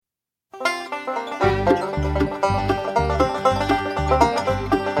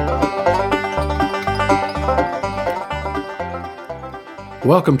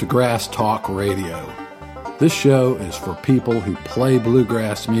Welcome to Grass Talk Radio. This show is for people who play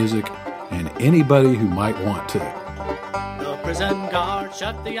bluegrass music and anybody who might want to. The prison guard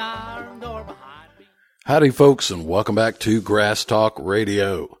shut the iron door behind me. Howdy, folks, and welcome back to Grass Talk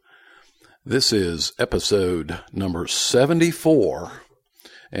Radio. This is episode number 74,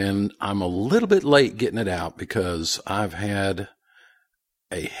 and I'm a little bit late getting it out because I've had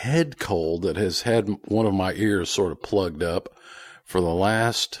a head cold that has had one of my ears sort of plugged up for the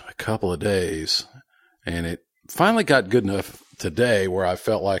last couple of days, and it finally got good enough today where I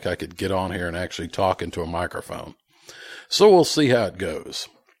felt like I could get on here and actually talk into a microphone. So we'll see how it goes.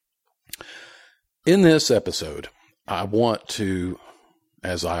 In this episode, I want to,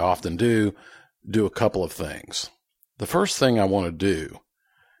 as I often do a couple of things. The first thing I want to do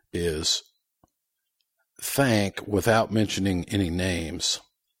is thank, without mentioning any names,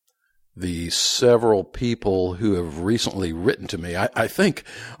 the several people who have recently written to me. I think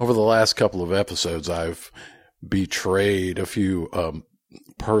over the last couple of episodes, I've betrayed a few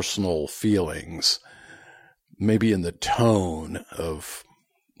personal feelings, maybe in the tone of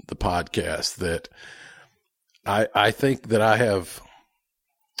the podcast, that I think that I have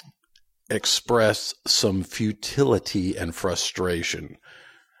expressed some futility and frustration,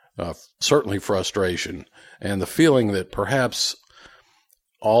 certainly frustration, and the feeling that perhaps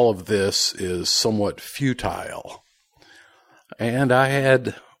all of this is somewhat futile. And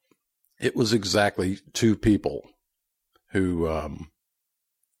it was exactly two people who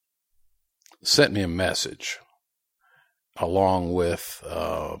sent me a message along with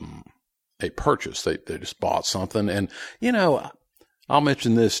a purchase. They just bought something. And, you know, I'll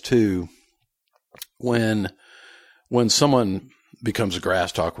mention this too. When someone becomes a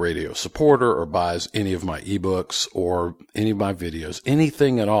Grass Talk Radio supporter or buys any of my ebooks or any of my videos,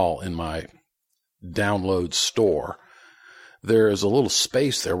 anything at all in my download store, there is a little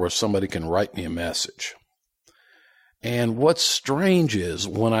space there where somebody can write me a message. And what's strange is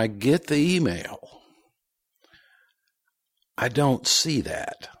when I get the email, I don't see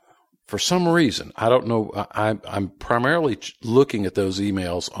that. For some reason, I don't know. I'm primarily looking at those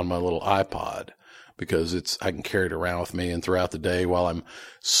emails on my little iPod, because I can carry it around with me, and throughout the day while I'm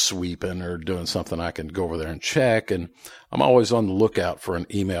sweeping or doing something, I can go over there and check. And I'm always on the lookout for an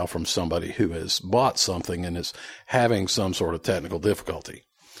email from somebody who has bought something and is having some sort of technical difficulty.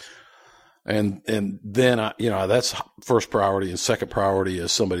 And then that's first priority, and second priority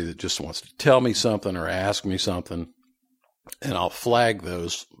is somebody that just wants to tell me something or ask me something, and I'll flag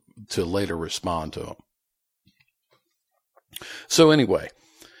those to later respond to them. So anyway,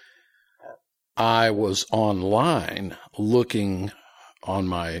 I was online looking on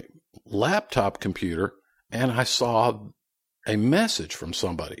my laptop computer, and I saw a message from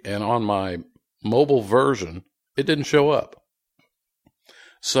somebody. And on my mobile version, it didn't show up.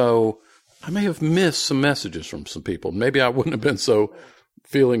 So I may have missed some messages from some people. Maybe I wouldn't have been so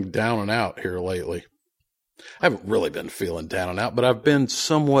feeling down and out here lately. I haven't really been feeling down and out, but I've been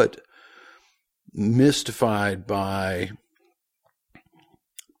somewhat mystified by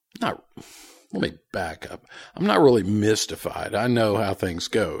let me back up. I'm not really mystified. I know how things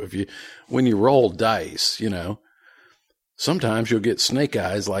go. When you roll dice, sometimes you'll get snake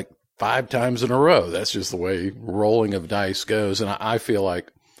eyes like 5 times in a row. That's just the way rolling of dice goes. And I feel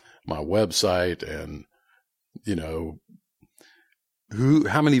like my website and,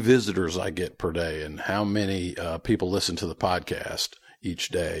 how many visitors I get per day and how many people listen to the podcast each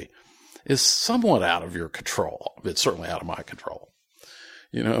day is somewhat out of your control. It's certainly out of my control.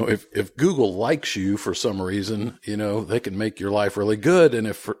 If Google likes you for some reason, they can make your life really good. And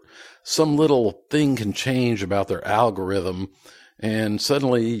if some little thing can change about their algorithm and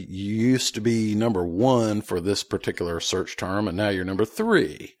suddenly you used to be number 1 for this particular search term and now you're number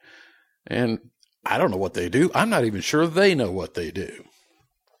 3. And I don't know what they do. I'm not even sure they know what they do.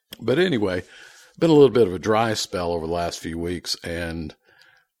 But anyway, been a little bit of a dry spell over the last few weeks, and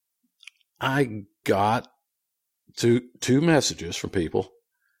I got two messages from people.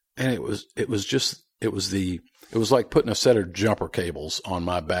 And it was like putting a set of jumper cables on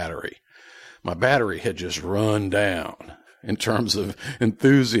my battery. My battery had just run down in terms of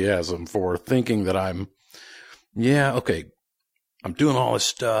enthusiasm for thinking that I'm doing all this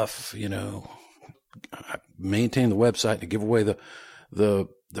stuff, I maintain the website to give away the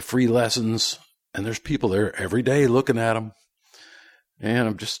free lessons, and there's people there every day looking at them. And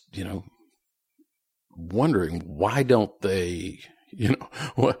I'm just, wondering, why don't they,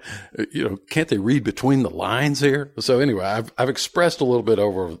 can't they read between the lines here? So anyway, I've expressed a little bit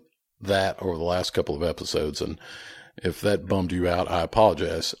over the last couple of episodes, and if that bummed you out, I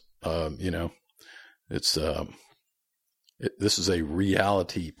apologize. It's This is a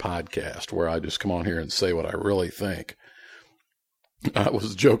reality podcast where I just come on here and say what I really think. I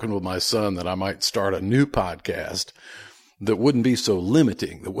was joking with my son that I might start a new podcast that wouldn't be so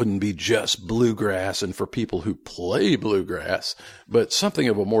limiting, that wouldn't be just bluegrass and for people who play bluegrass, but something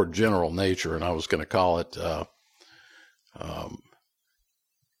of a more general nature. And I was going to call it,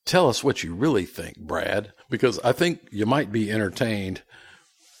 Tell Us What You Really Think, Brad, because I think you might be entertained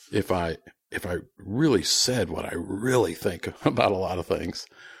if I really said what I really think about a lot of things.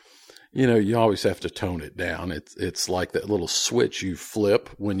 You know, you always have to tone it down. It's like that little switch you flip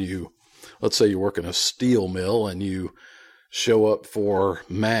when you, let's say you work in a steel mill and you show up for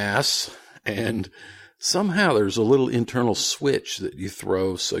mass, and somehow there's a little internal switch that you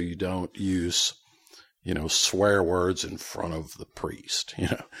throw so you don't use, swear words in front of the priest,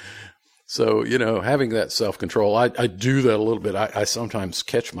 So, having that self-control, I do that a little bit. I sometimes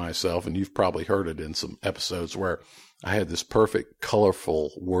catch myself, and you've probably heard it in some episodes where I had this perfect,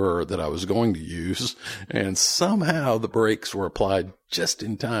 colorful word that I was going to use, and somehow the brakes were applied just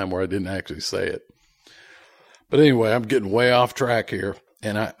in time where I didn't actually say it. But anyway, I'm getting way off track here,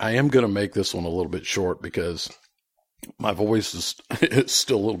 and I am going to make this one a little bit short because my voice is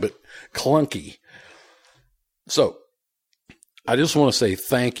still a little bit clunky. So I just want to say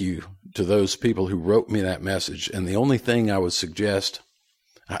thank you to those people who wrote me that message. And the only thing I would suggest,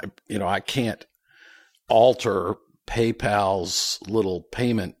 I can't alter PayPal's little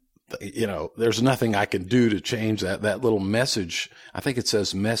payment. There's nothing I can do to change that little message. I think it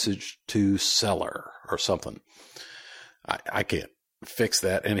says message to seller or something. I can't fix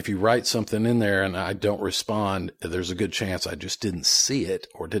that. And if you write something in there and I don't respond, there's a good chance I just didn't see it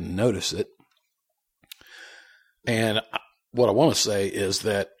or didn't notice it. And what I want to say is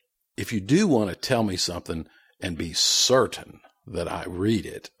that if you do want to tell me something and be certain that I read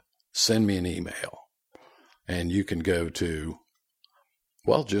it, send me an email. And you can go to,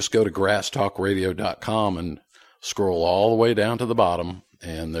 just go to grasstalkradio.com and scroll all the way down to the bottom.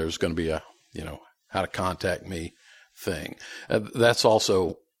 And there's going to be a, how to contact me thing. That's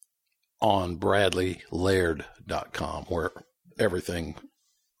also on bradleylaird.com where everything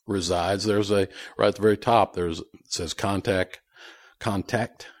resides. There's right at the very top, it says contact.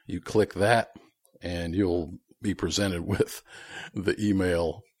 You click that and you'll be presented with the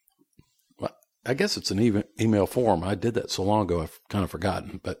email. I guess it's an email form. I did that so long ago, I've kind of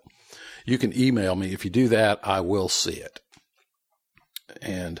forgotten, but you can email me. If you do that, I will see it.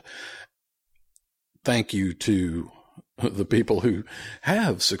 And thank you to the people who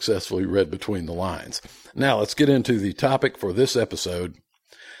have successfully read between the lines. Now let's get into the topic for this episode.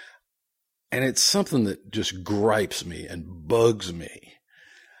 And it's something that just gripes me and bugs me,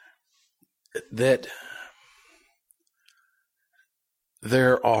 that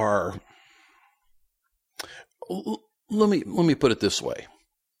there are, let me put it this way.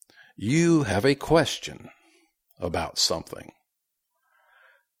 You have a question about something.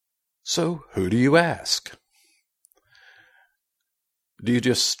 So who do you ask? Do you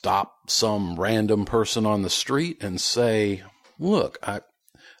just stop some random person on the street and say, look,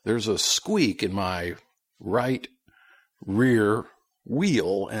 there's a squeak in my right rear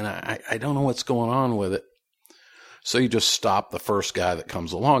wheel, and I don't know what's going on with it. So you just stop the first guy that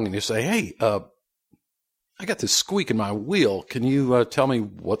comes along and you say, hey, I got this squeak in my wheel. Can you tell me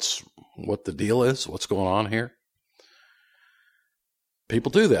what the deal is? What's going on here?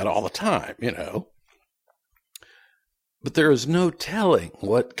 People do that all the time, But there is no telling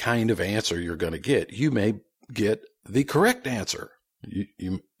what kind of answer you're going to get. You may get the correct answer.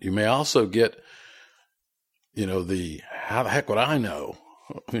 You may also get, the how the heck would I know,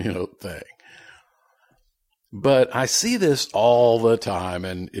 thing. But I see this all the time,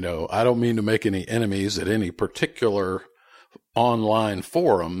 and, I don't mean to make any enemies at any particular online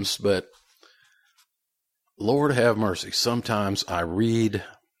forums, but Lord have mercy. Sometimes I read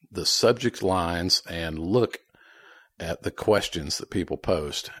the subject lines and look at the questions that people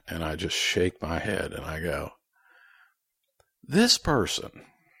post, and I just shake my head and I go, this person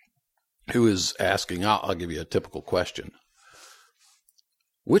who is asking, I'll give you a typical question.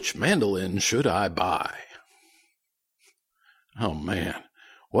 Which mandolin should I buy? Oh, man.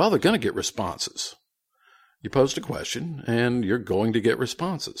 Well, they're going to get responses. You post a question, and you're going to get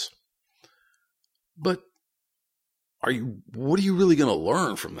responses. But what are you really going to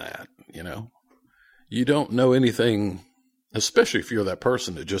learn from that? You don't know anything, especially if you're that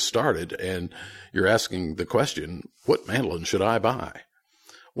person that just started and you're asking the question, what mandolin should I buy?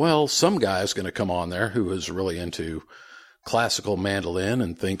 Well, some guy's going to come on there who is really into classical mandolin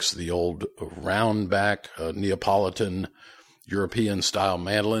and thinks the old round back Neapolitan European style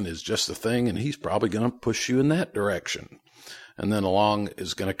mandolin is just the thing, and he's probably going to push you in that direction. And then along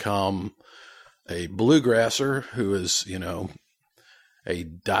is going to come a bluegrasser who is, a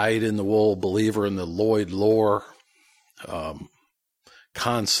dyed-in-the-wool believer in the Lloyd lore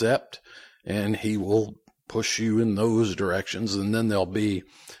concept, and he will push you in those directions. And then there'll be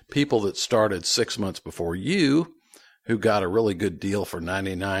people that started 6 months before you who got a really good deal for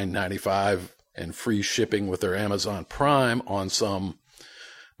 $99.95 and free shipping with their Amazon Prime on some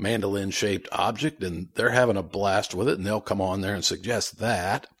mandolin-shaped object, and they're having a blast with it, and they'll come on there and suggest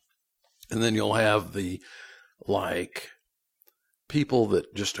that. And then you'll have the, people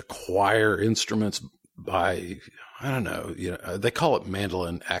that just acquire instruments by, I don't know, they call it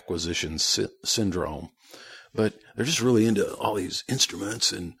mandolin acquisition syndrome, but they're just really into all these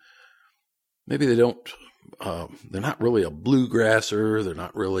instruments, and maybe they're not really a bluegrasser. They're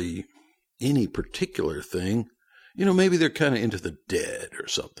not really any particular thing. Maybe they're kind of into the Dead or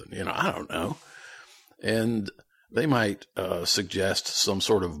something, I don't know. And they might suggest some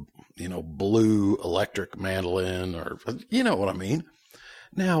sort of, blue electric mandolin, or, you know what I mean?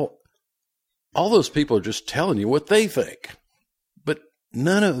 Now, all those people are just telling you what they think, but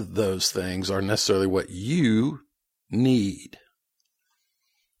none of those things are necessarily what you need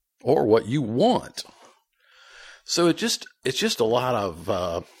or what you want. So it's just a lot of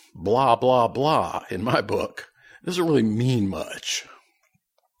blah, blah, blah in my book. It doesn't really mean much,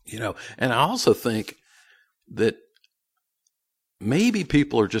 and I also think that maybe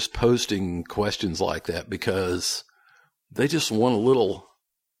people are just posting questions like that because they just want a little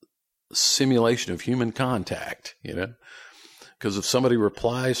simulation of human contact, because if somebody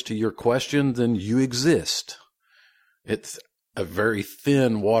replies to your question, then you exist. It's a very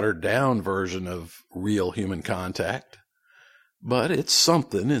thin, watered down version of real human contact, but it's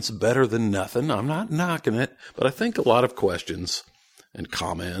something. It's better than nothing. I'm not knocking it, but I think a lot of questions and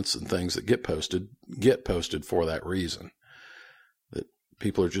comments and things that get posted for that reason. That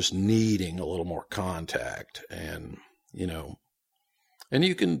people are just needing a little more contact, and and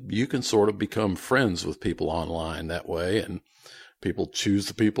you can sort of become friends with people online that way, and people choose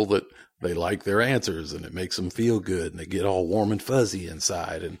the people that they like their answers, and it makes them feel good, and they get all warm and fuzzy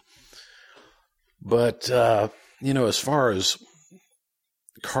inside. But as far as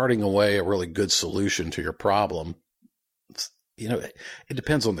carting away a really good solution to your problem, it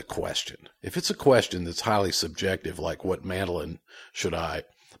depends on the question. If it's a question that's highly subjective, like what mandolin should I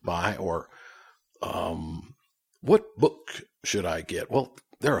buy, or what book should I get? Well,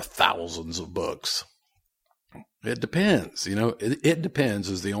 there are thousands of books. It depends. It depends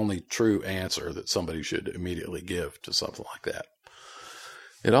is the only true answer that somebody should immediately give to something like that.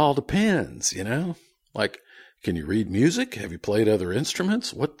 It all depends, Like, can you read music? Have you played other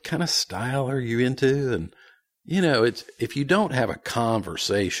instruments? What kind of style are you into? And it's, if you don't have a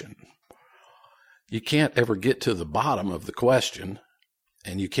conversation, you can't ever get to the bottom of the question,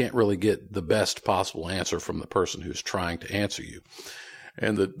 and you can't really get the best possible answer from the person who's trying to answer you.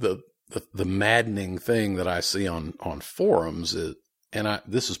 And the maddening thing that I see on forums is, and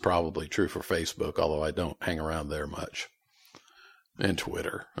this is probably true for Facebook, although I don't hang around there much, and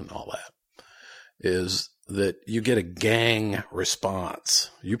Twitter and all that, is that you get a gang response.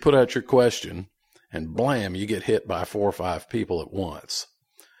 You put out your question, and blam, you get hit by 4 or 5 people at once.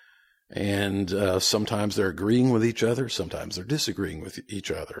 And sometimes they're agreeing with each other. Sometimes they're disagreeing with each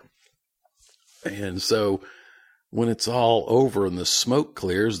other. And so when it's all over and the smoke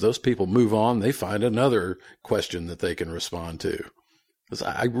clears, those people move on. They find another question that they can respond to. Because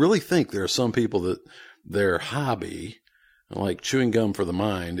I really think there are some people that their hobby, like chewing gum for the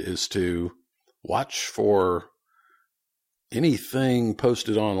mind, is to watch for anything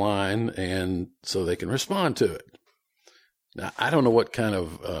posted online, and so they can respond to it. Now, I don't know what kind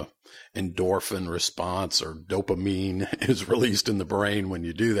of endorphin response or dopamine is released in the brain when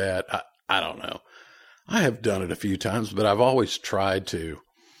you do that. I don't know. I have done it a few times, but I've always tried to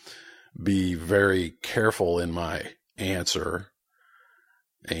be very careful in my answer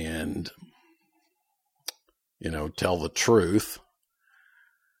and, tell the truth.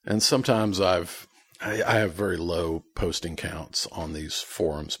 And sometimes I have very low posting counts on these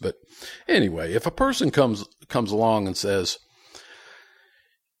forums. But anyway, if a person comes along and says,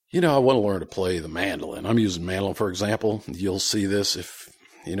 I want to learn to play the mandolin. I'm using mandolin, for example. You'll see this if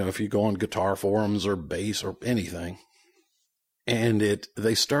you go on guitar forums or bass or anything. And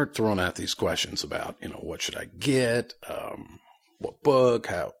they start throwing out these questions about, what should I get? What book?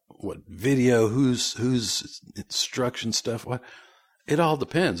 What video? Whose instruction stuff? What? It all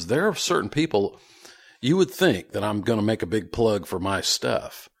depends. There are certain people. You would think that I'm going to make a big plug for my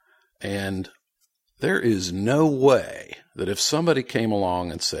stuff. And there is no way that if somebody came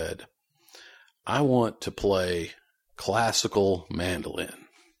along and said, I want to play classical mandolin.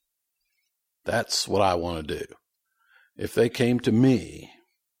 That's what I want to do. If they came to me,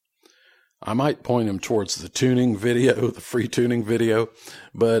 I might point them towards the tuning video, the free tuning video,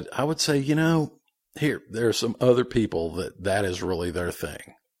 but I would say, here, there are some other people that is really their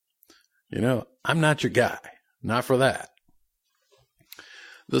thing. I'm not your guy, not for that.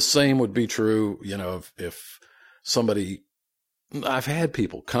 The same would be true, if somebody, I've had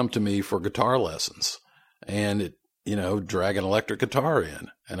people come to me for guitar lessons and drag an electric guitar in,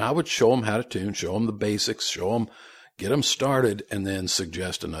 and I would show them how to tune, show them the basics, get them started, and then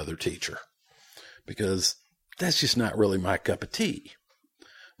suggest another teacher, because that's just not really my cup of tea.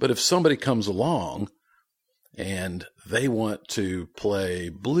 But if somebody comes along and they want to play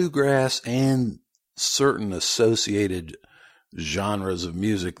bluegrass and certain associated genres of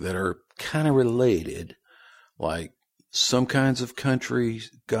music that are kind of related, like some kinds of country,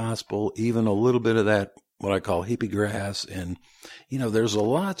 gospel, even a little bit of that, what I call hippie grass. And, there's a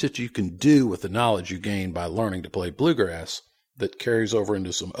lot that you can do with the knowledge you gain by learning to play bluegrass that carries over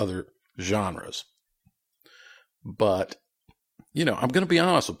into some other genres. But, I'm going to be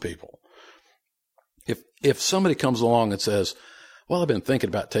honest with people. If somebody comes along and says, well, I've been thinking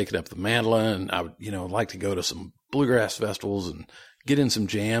about taking up the mandolin, and I would, like to go to some bluegrass festivals and get in some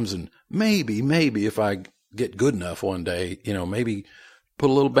jams, and maybe if I get good enough one day, maybe put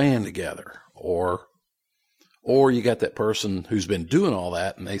a little band together. Or you got that person who's been doing all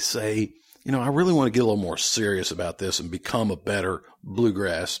that and they say, I really want to get a little more serious about this and become a better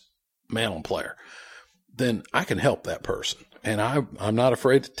bluegrass mandolin player. Then I can help that person. And I'm not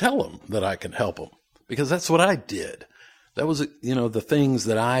afraid to tell them that I can help them, because that's what I did. That was, the things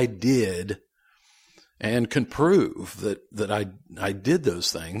that I did and can prove that I did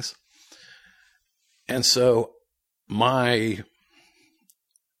those things. And so my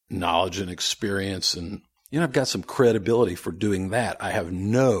knowledge and experience, and, I've got some credibility for doing that. I have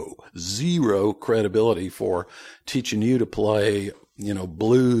zero credibility for teaching you to play,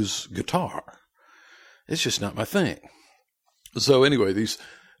 blues guitar. It's just not my thing. So anyway,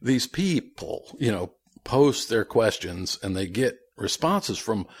 these people, post their questions and they get responses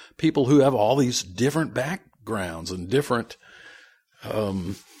from people who have all these different backgrounds and different,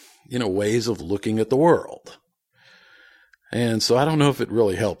 ways of looking at the world. And so I don't know if it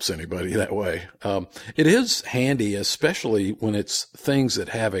really helps anybody that way. It is handy, especially when it's things that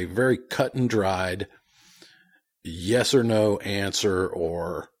have a very cut and dried yes or no answer,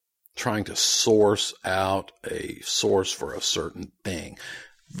 or trying to source out a source for a certain thing.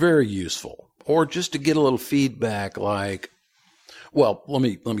 Very useful. Or just to get a little feedback, like, well, let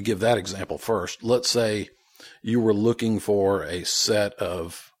me give that example first. Let's say you were looking for a set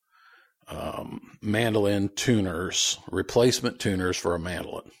of mandolin tuners, replacement tuners for a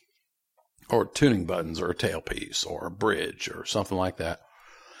mandolin, or tuning buttons, or a tailpiece, or a bridge, or something like that.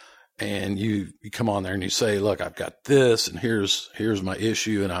 And you come on there and you say, look, I've got this, and here's my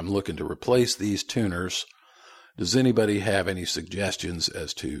issue, and I'm looking to replace these tuners. Does anybody have any suggestions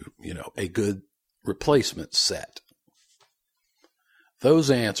as to, a good replacement set?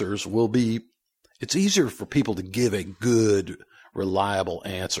 Those answers will be, it's easier for people to give a good, reliable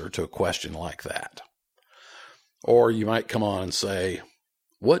answer to a question like that. Or you might come on and say,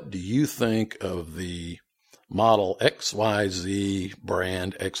 what do you think of the model XYZ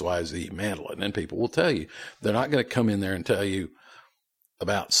brand XYZ mandolin? And people will tell you. They're not going to come in there and tell you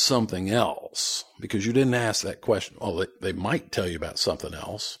about something else, because you didn't ask that question. Well, they might tell you about something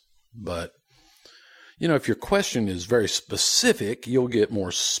else, but if your question is very specific, you'll get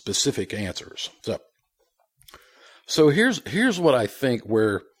more specific answers. So here's what I think,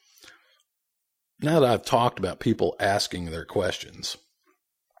 where now that I've talked about people asking their questions,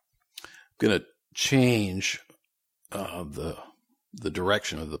 I'm going to change the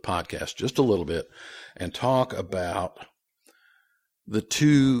direction of the podcast just a little bit and talk about the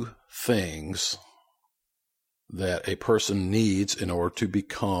two things that a person needs in order to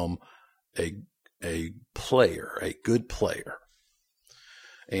become a player, a good player.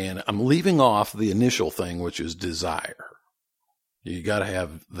 And I'm leaving off the initial thing, which is desire. You got to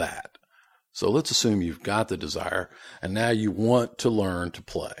have that. So let's assume you've got the desire, and now you want to learn to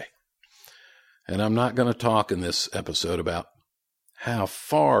play. And I'm not going to talk in this episode about how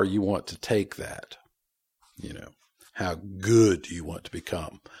far you want to take that. How good you want to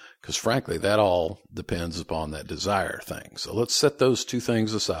become. Because frankly, that all depends upon that desire thing. So let's set those two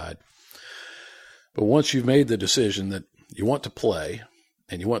things aside. But once you've made the decision that you want to play,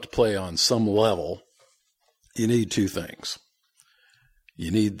 and you want to play on some level, you need two things.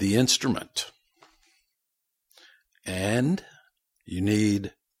 You need the instrument, and you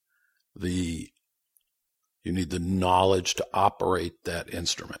need the You need the knowledge to operate that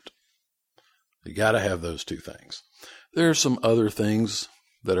instrument. You got to have those two things. There are some other things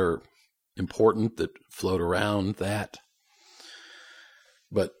that are important that float around that.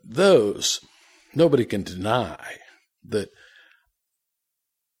 But those, nobody can deny that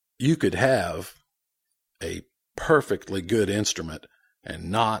you could have a perfectly good instrument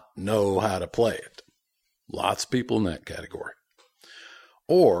and not know how to play it. Lots of people in that category.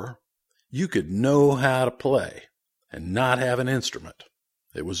 Or you could know how to play and not have an instrument.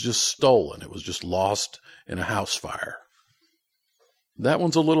 It was just stolen. It was just lost in a house fire. That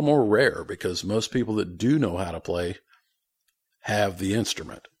one's a little more rare because most people that do know how to play have the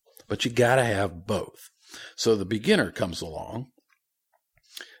instrument. But you got to have both. So the beginner comes along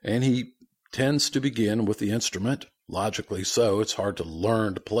and he tends to begin with the instrument. Logically so. It's hard to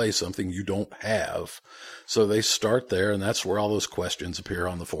learn to play something you don't have. So they start there, and that's where all those questions appear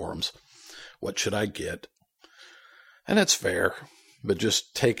on the forums. What should I get? And that's fair, but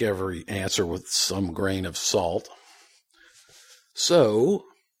just take every answer with some grain of salt. So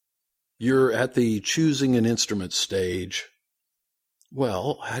you're at the choosing an instrument stage.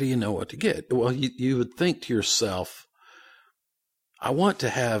 Well, how do you know what to get? Well, you would think to yourself, I want to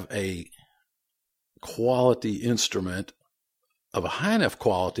have a quality instrument of a high enough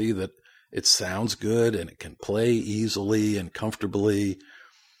quality that it sounds good and it can play easily and comfortably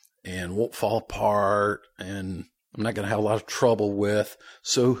and won't fall apart and I'm not going to have a lot of trouble with.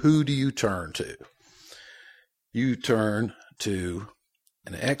 So who do you turn to? You turn to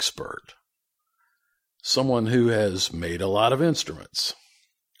an expert, someone who has made a lot of instruments,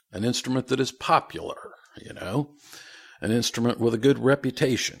 an instrument that is popular, an instrument with a good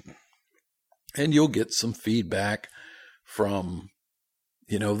reputation. And you'll get some feedback from,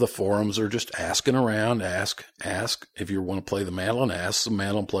 the forums or just asking around. Ask if you want to play the mandolin, ask some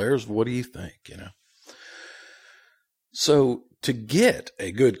mandolin players, what do you think, So to get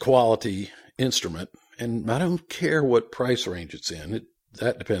a good quality instrument, and I don't care what price range it's in,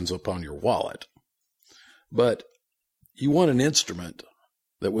 that depends upon your wallet. But you want an instrument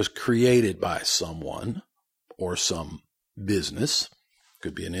that was created by someone or some business.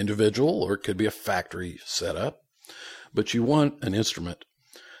 Could be an individual or it could be a factory setup. But you want an instrument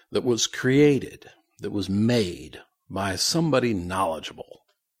that was created, that was made by somebody knowledgeable.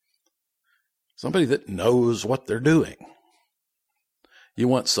 Somebody that knows what they're doing. You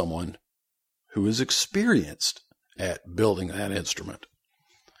want someone who is experienced at building that instrument.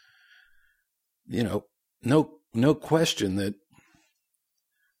 No question that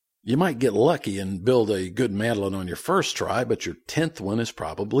you might get lucky and build a good mandolin on your first try, but your 10th one is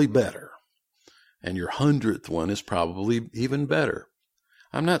probably better. And your 100th one is probably even better.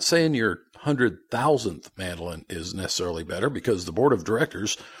 I'm not saying your 100,000th mandolin is necessarily better because the board of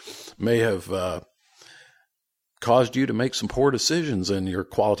directors may have caused you to make some poor decisions and your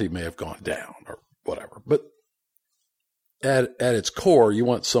quality may have gone down or whatever. But at its core, you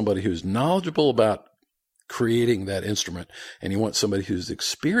want somebody who's knowledgeable about creating that instrument, and you want somebody who's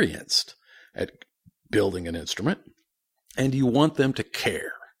experienced at building an instrument, and you want them to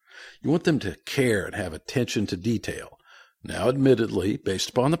care. You want them to care and have attention to detail. Now, admittedly,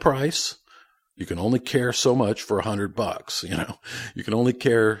 based upon the price, you can only care so much for $100. You can only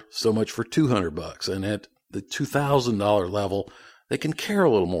care so much for $200, and at the $2,000 level, they can care a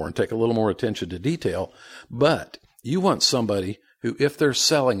little more and take a little more attention to detail. But you want somebody who, if they're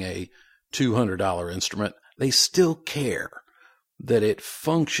selling a $200 instrument, they still care that it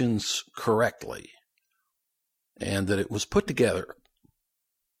functions correctly and that it was put together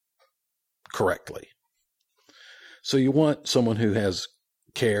correctly. So you want someone who has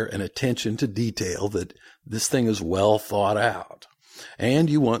care and attention to detail, that this thing is well thought out. And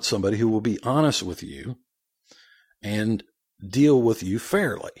you want somebody who will be honest with you and deal with you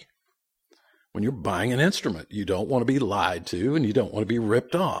fairly. When you're buying an instrument, you don't want to be lied to and you don't want to be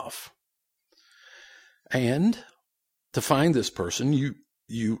ripped off. And to find this person,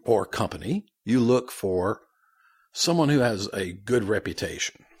 you or company, you look for someone who has a good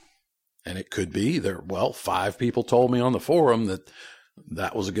reputation. And it could be 5 people told me on the forum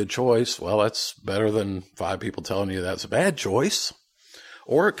that was a good choice. Well, that's better than 5 people telling you that's a bad choice.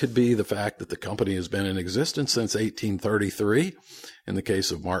 Or it could be the fact that the company has been in existence since 1833, in the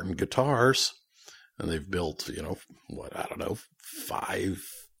case of Martin Guitars. And they've built, 5,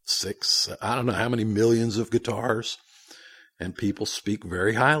 6, I don't know how many millions of guitars. And people speak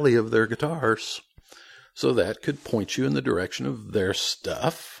very highly of their guitars. So that could point you in the direction of their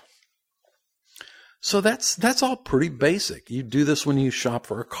stuff. So that's all pretty basic. You do this when you shop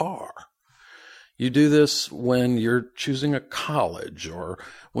for a car. You do this when you're choosing a college or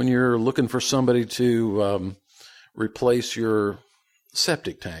when you're looking for somebody to replace your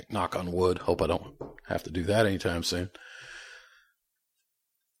septic tank. Knock on wood. Hope I don't have to do that anytime soon.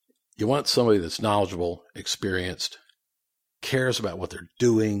 You want somebody that's knowledgeable, experienced, cares about what they're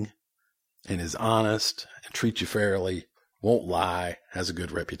doing, and is honest and treats you fairly, won't lie, has a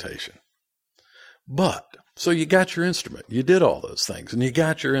good reputation. But, so you got your instrument. You did all those things and you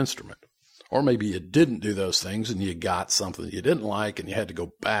got your instrument. Or maybe you didn't do those things and you got something you didn't like and you had to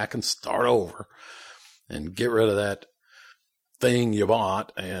go back and start over and get rid of that thing you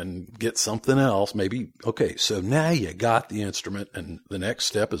bought and get something else. Maybe, okay, so now you got the instrument and the next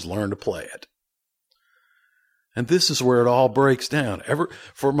step is learn to play it. And this is where it all breaks down.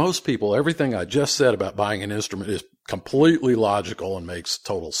 For most people, everything I just said about buying an instrument is completely logical and makes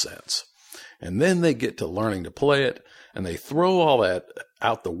total sense. And then they get to learning to play it and they throw all that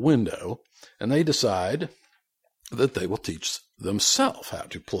out the window and they decide that they will teach themselves how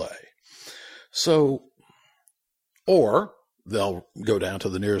to play. So, or they'll go down to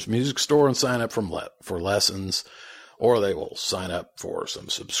the nearest music store and sign up for lessons, or they will sign up for some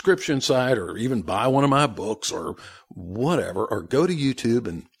subscription site or even buy one of my books or whatever, or go to YouTube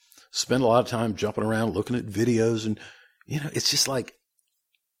and spend a lot of time jumping around looking at videos. And, it's just like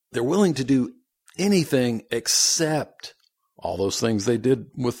they're willing to do anything except all those things they did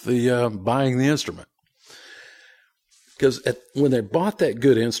with the buying the instrument. Because when they bought that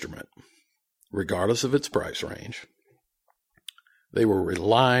good instrument, regardless of its price range, they were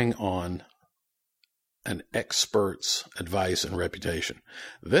relying on an expert's advice and reputation.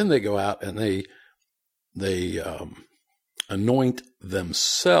 Then they go out and they anoint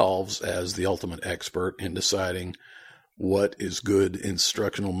themselves as the ultimate expert in deciding what is good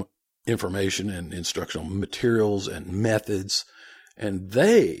instructional information and instructional materials and methods, and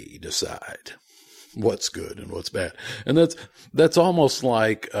they decide what's good and what's bad. And that's almost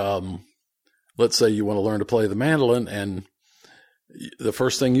like, let's say you want to learn to play the mandolin, and the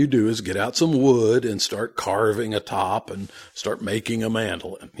first thing you do is get out some wood and start carving a top and start making a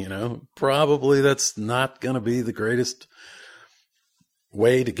mandolin. Probably that's not going to be the greatest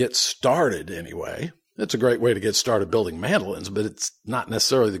way to get started anyway. It's a great way to get started building mandolins, but it's not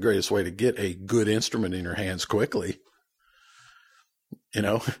necessarily the greatest way to get a good instrument in your hands quickly.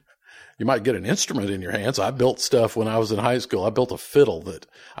 You might get an instrument in your hands. I built stuff when I was in high school. I built a fiddle that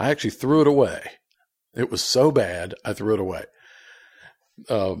I actually threw it away. It was so bad, I threw it away.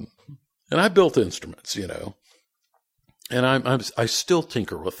 And I built instruments, and I still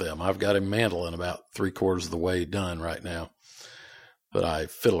tinker with them. I've got a mandolin about 3/4 of the way done right now that I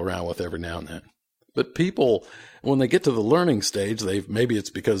fiddle around with every now and then. But people, when they get to the learning stage, maybe it's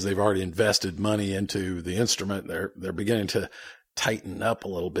because they've already invested money into the instrument. They're beginning to tighten up a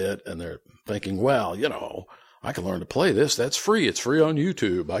little bit, and they're thinking, well, I can learn to play this. That's free. It's free on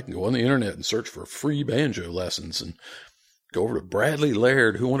YouTube. I can go on the internet and search for free banjo lessons and go over to Bradley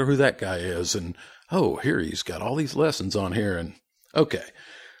Laird. Wonder who that guy is? And here he's got all these lessons on here. And okay,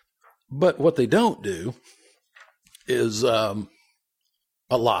 but what they don't do is a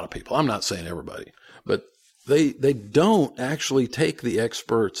lot of people. I'm not saying everybody. But they don't actually take the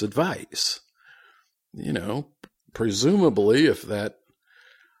expert's advice. Presumably if that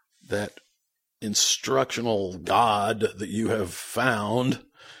instructional God that you have found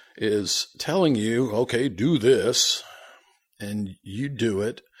is telling you, okay, do this, and you do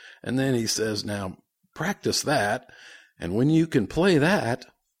it, and then he says, now practice that, and when you can play that,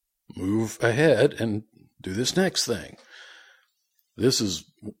 move ahead and do this next thing. This is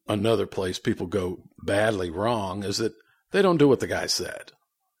another place people go badly wrong, is that they don't do what the guy said.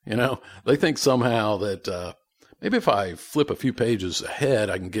 They think somehow that maybe if I flip a few pages ahead,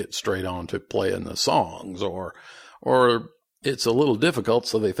 I can get straight on to playing the songs, or it's a little difficult,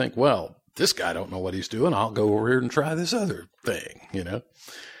 so they think, well, this guy don't know what he's doing. I'll go over here and try this other thing,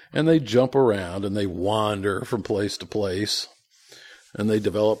 And they jump around and they wander from place to place, and they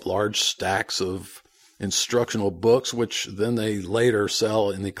develop large stacks of instructional books, which then they later sell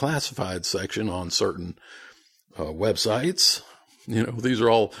in the classified section on certain websites. These are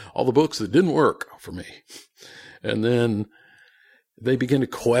all the books that didn't work for me. And then they begin to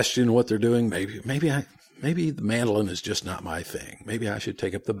question what they're doing. Maybe the mandolin is just not my thing. Maybe I should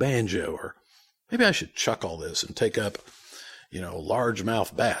take up the banjo, or maybe I should chuck all this and take up,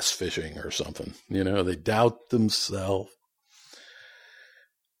 largemouth bass fishing or something. They doubt themselves.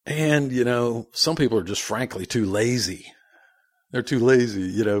 And, some people are just frankly too lazy. They're too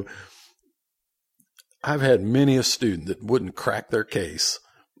lazy. I've had many a student that wouldn't crack their case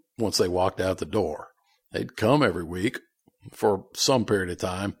once they walked out the door. They'd come every week for some period of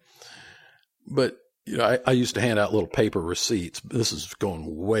time, But, you know, I used to hand out little paper receipts. This is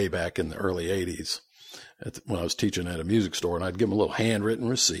going way back in the early 80s when I was teaching at a music store, and I'd give them a little handwritten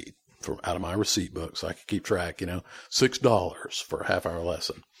receipt out of my receipt book so I could keep track, you know, $6 for a half-hour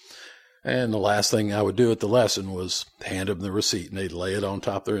lesson. And the last thing I would do at the lesson was hand them the receipt, and they'd lay it on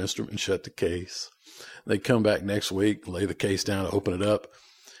top of their instrument and shut the case. They'd come back next week, lay the case down, open it up,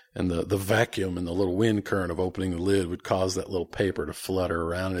 and the vacuum and the little wind current of opening the lid would cause that little paper to flutter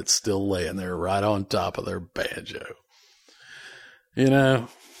around, and it's still laying there right on top of their banjo. You know,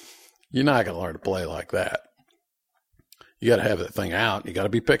 you're not going to learn to play like that. You got to have that thing out. You got to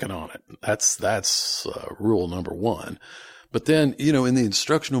be picking on it. That's rule number one. But then, you know, in the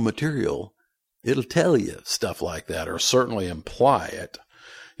instructional material, it'll tell you stuff like that, or certainly imply it.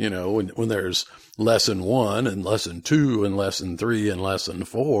 You know, when there's lesson 1 and lesson 2 and lesson 3 and lesson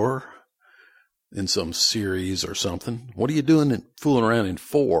 4 in some series or something, what are you doing fooling around in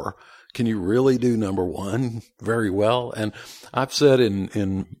 4? Can you really do number 1 very well? And I've said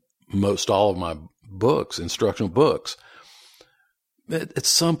in most all of my books, instructional books, that at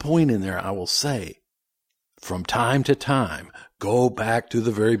some point in there, I will say, from time to time, go back to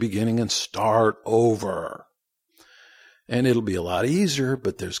the very beginning and start over. And it'll be a lot easier,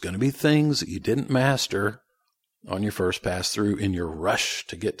 but there's going to be things that you didn't master on your first pass through in your rush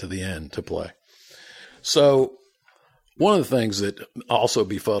to get to the end to play. So one of the things that also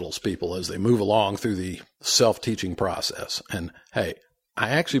befuddles people as they move along through the self-teaching process, and hey, I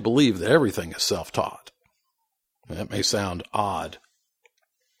actually believe that everything is self-taught. That may sound odd,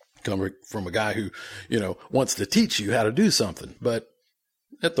 coming from a guy who, you know, wants to teach you how to do something. But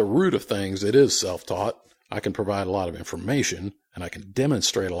at the root of things, it is self-taught. I can provide a lot of information and I can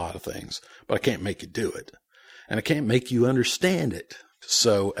demonstrate a lot of things, but I can't make you do it. And I can't make you understand it.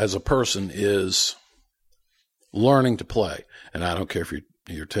 So as a person is learning to play, and I don't care if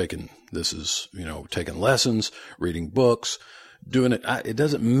you're taking, this is, you know, taking lessons, reading books, doing it. It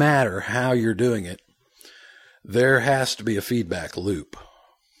doesn't matter how you're doing it. There has to be a feedback loop.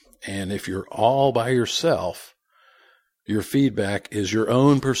 And if you're all by yourself, your feedback is your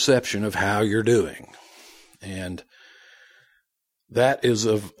own perception of how you're doing. And that is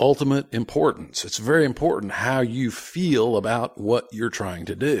of ultimate importance. It's very important how you feel about what you're trying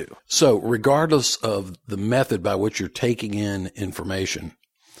to do. So regardless of the method by which you're taking in information,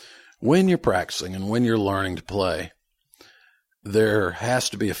 when you're practicing and when you're learning to play, there has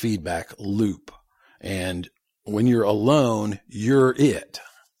to be a feedback loop. And when you're alone, you're it.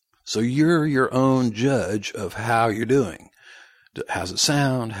 So you're your own judge of how you're doing. How's it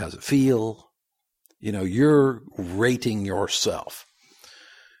sound? How's it feel? You know, you're rating yourself.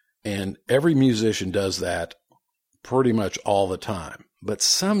 And every musician does that pretty much all the time. But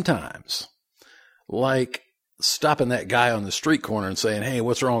sometimes, like stopping that guy on the street corner and saying, hey,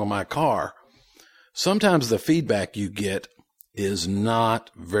 what's wrong with my car? Sometimes the feedback you get is not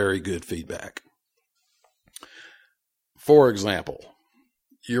very good feedback. For example,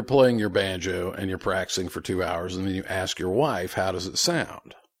 you're playing your banjo and you're practicing for 2 hours, and then you ask your wife, how does it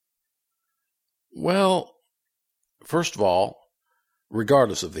sound? Well, first of all,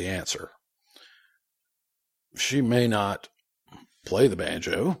 regardless of the answer, she may not play the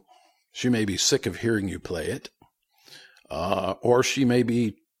banjo. She may be sick of hearing you play it. Or she may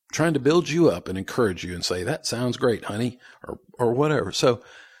be trying to build you up and encourage you and say, that sounds great, honey, or whatever. So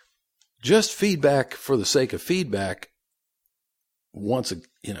just feedback for the sake of feedback,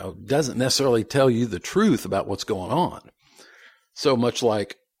 doesn't necessarily tell you the truth about what's going on. So much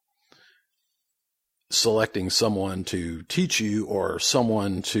like selecting someone to teach you or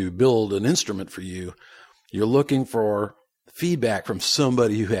someone to build an instrument for you, you're looking for feedback from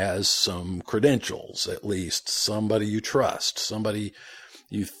somebody who has some credentials, at least somebody you trust, somebody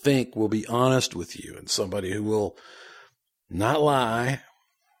you think will be honest with you, and somebody who will not lie,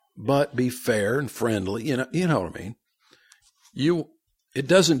 but be fair and friendly. You know what I mean? It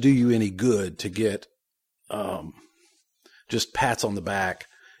doesn't do you any good to get just pats on the back.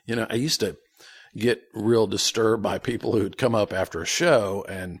 You know, I used to get real disturbed by people who'd come up after a show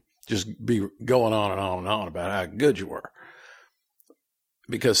and just be going on and on and on about how good you were.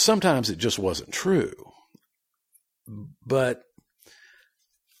 Because sometimes it just wasn't true. But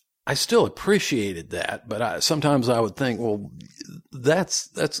I still appreciated that. But sometimes I would think, well, that's,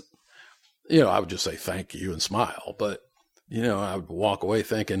 I would just say thank you and smile. But, I would walk away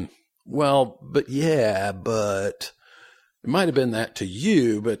thinking, well, but it might have been that to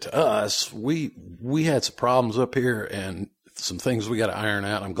you, but to us, we had some problems up here and some things we got to iron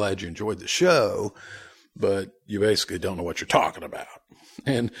out. I'm glad you enjoyed the show, but you basically don't know what you're talking about.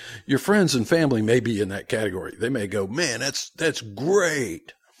 And your friends and family may be in that category. They may go, man, that's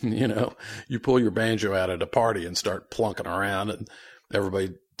great. You know, you pull your banjo out at a party and start plunking around and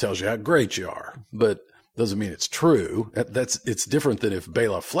everybody tells you how great you are, but doesn't mean it's true. It's different than if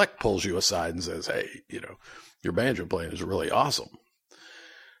Bela Fleck pulls you aside and says, hey, you know, your banjo playing is really awesome.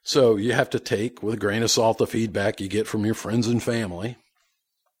 So you have to take with a grain of salt the feedback you get from your friends and family,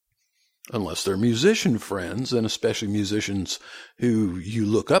 unless they're musician friends, and especially musicians who you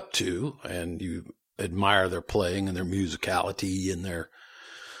look up to and you admire their playing and their musicality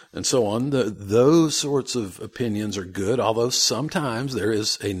and so on. Those sorts of opinions are good, although sometimes there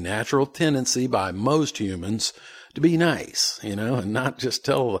is a natural tendency by most humans to be nice, you know, and not just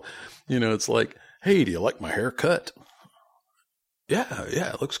tell, you know, it's like, hey, do you like my haircut? Yeah,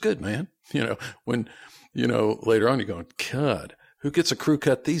 it looks good, man. You know, when, you know, later on you're going, God, who gets a crew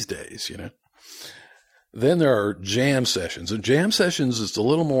cut these days, you know? Then there are jam sessions, and jam sessions is a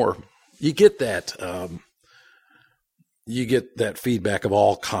little more, you get that feedback of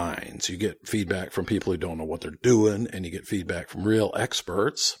all kinds. You get feedback from people who don't know what they're doing, and you get feedback from real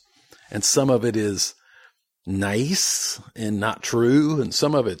experts. And some of it is nice and not true, and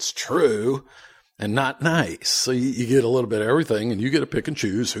some of it's true and not nice. So you get a little bit of everything, and you get to pick and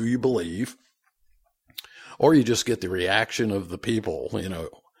choose who you believe. Or you just get the reaction of the people, you know,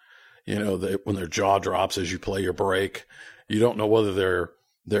 when their jaw drops as you play your break. You don't know whether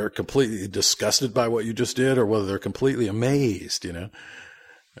they're completely disgusted by what you just did or whether they're completely amazed, you know.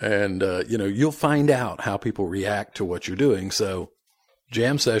 And, you know, you'll find out how people react to what you're doing. So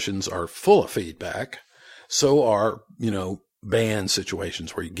jam sessions are full of feedback. So are, you know, band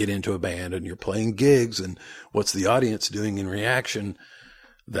situations where you get into a band and you're playing gigs and what's the audience doing in reaction.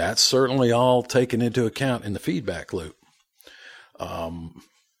 That's certainly all taken into account in the feedback loop.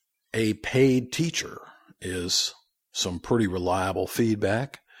 A paid teacher is some pretty reliable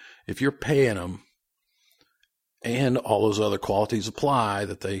feedback. If you're paying them and all those other qualities apply,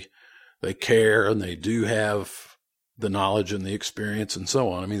 that they care and they do have the knowledge and the experience and so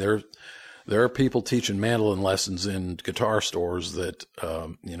on. I mean, there are people teaching mandolin lessons in guitar stores that,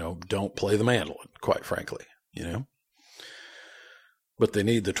 you know, don't play the mandolin, quite frankly, you know, but they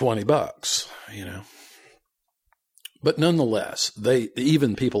need the $20, you know. But nonetheless,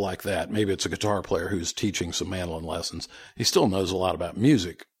 even people like that, maybe it's a guitar player who's teaching some mandolin lessons, he still knows a lot about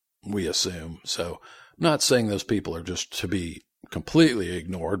music, we assume. So I'm not saying those people are just to be completely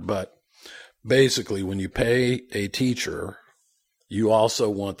ignored, but basically when you pay a teacher, you also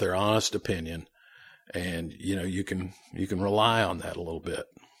want their honest opinion, and, you know, you can rely on that a little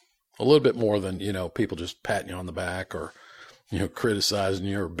bit more than, you know, people just patting you on the back or, you know, criticizing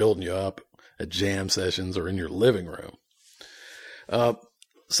you or building you up at jam sessions or in your living room.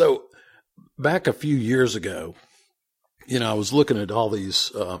 So back a few years ago, you know, I was looking at all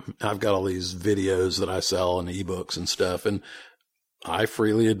these, I've got all these videos that I sell and ebooks and stuff. And I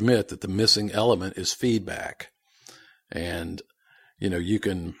freely admit that the missing element is feedback. And, you know, you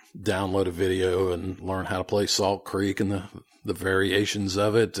can download a video and learn how to play Salt Creek and the variations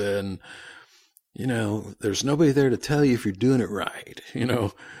of it. And, you know, there's nobody there to tell you if you're doing it right, you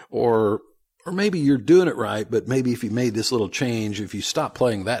know, or maybe you're doing it right, but maybe if you made this little change, if you stop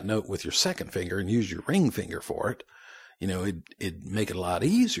playing that note with your second finger and use your ring finger for it, you know, it'd make it a lot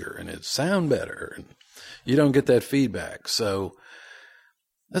easier and it'd sound better. And you don't get that feedback. So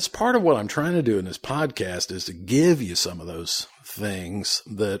that's part of what I'm trying to do in this podcast, is to give you some of those things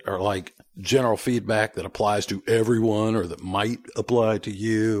that are like general feedback that applies to everyone or that might apply to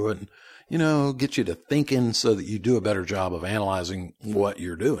you, and, you know, get you to thinking so that you do a better job of analyzing what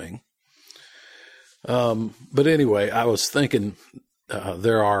you're doing. But anyway, I was thinking,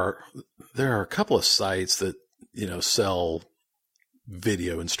 there are a couple of sites that, you know, sell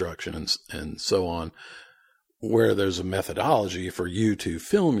video instruction and so on, where there's a methodology for you to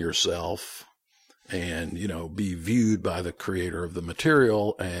film yourself and, you know, be viewed by the creator of the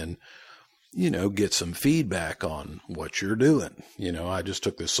material and, you know, get some feedback on what you're doing. You know, I just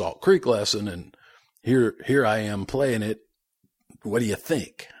took this Salt Creek lesson and here I am playing it. What do you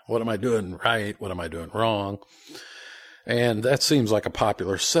think? What am I doing right? What am I doing wrong? And that seems like a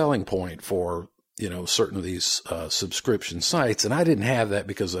popular selling point for, you know, certain of these subscription sites. And I didn't have that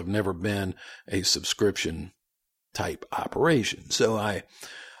because I've never been a subscription type operation. So I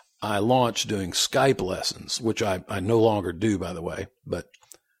launched doing Skype lessons, which I no longer do, by the way. But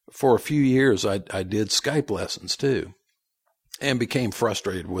for a few years, I did Skype lessons too, and became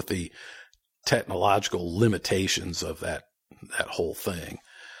frustrated with the technological limitations of that whole thing.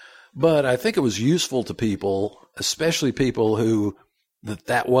 But I think it was useful to people, especially people who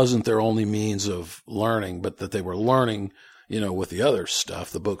that wasn't their only means of learning, but that they were learning, you know, with the other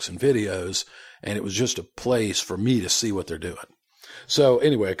stuff, the books and videos, and it was just a place for me to see what they're doing. So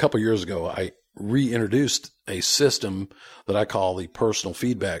anyway, a couple years ago, I reintroduced a system that I call the personal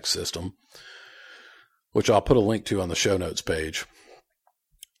feedback system, which I'll put a link to on the show notes page,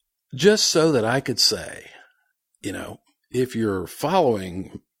 just so that I could say, if you're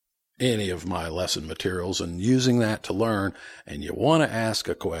following any of my lesson materials and using that to learn, and you want to ask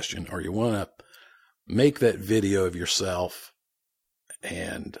a question or you want to make that video of yourself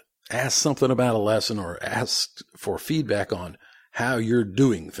and ask something about a lesson or ask for feedback on how you're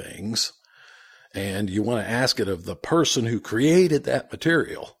doing things, and you want to ask it of the person who created that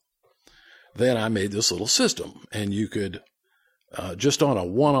material, then I made this little system, and you could just on a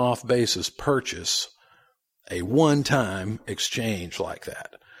one-off basis purchase a one-time exchange like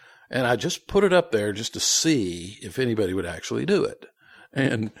that. And I just put it up there just to see if anybody would actually do it.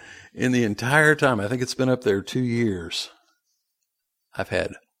 And in the entire time, I think it's been up there 2 years, I've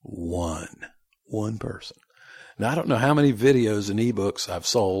had one person. Now, I don't know how many videos and ebooks I've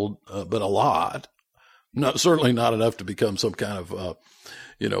sold, but a lot. Certainly not enough to become some kind of,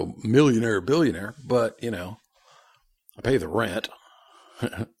 millionaire, billionaire, but, I pay the rent,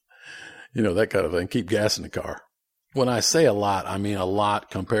 that kind of thing, keep gas in the car. When I say a lot, I mean a lot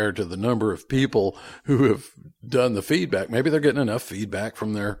compared to the number of people who have done the feedback. Maybe they're getting enough feedback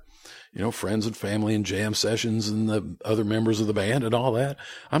from their, friends and family and jam sessions and the other members of the band and all that.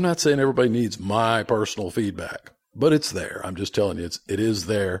 I'm not saying everybody needs my personal feedback, but it's there. I'm just telling you, it is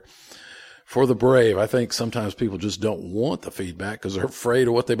there for the brave. I think sometimes people just don't want the feedback because they're afraid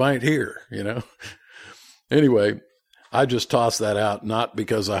of what they might hear, Anyway, I just tossed that out, not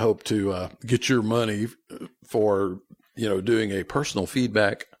because I hope to get your money for, doing a personal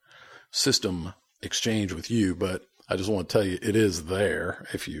feedback system exchange with you, but I just want to tell you it is there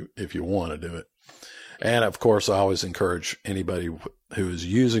if you want to do it. And of course, I always encourage anybody who is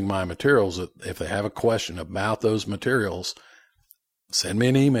using my materials that if they have a question about those materials, send me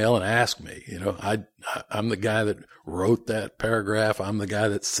an email and ask me. I'm the guy that wrote that paragraph. I'm the guy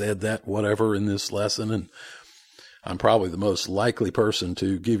that said that whatever in this lesson, and I'm probably the most likely person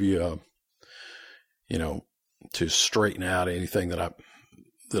to give you to straighten out anything that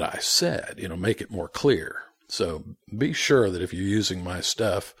I said, make it more clear. So be sure that if you're using my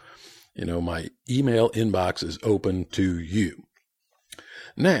stuff, my email inbox is open to you.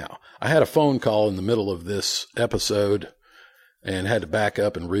 Now, I had a phone call in the middle of this episode and had to back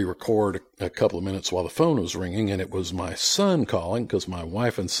up and re-record a couple of minutes while the phone was ringing, and it was my son calling because my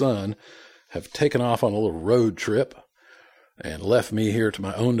wife and son have taken off on a little road trip and left me here to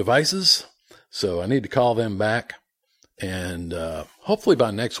my own devices. So I need to call them back. And hopefully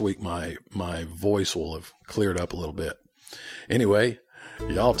by next week, my voice will have cleared up a little bit. Anyway,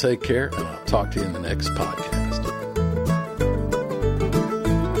 y'all take care, and I'll talk to you in the next podcast.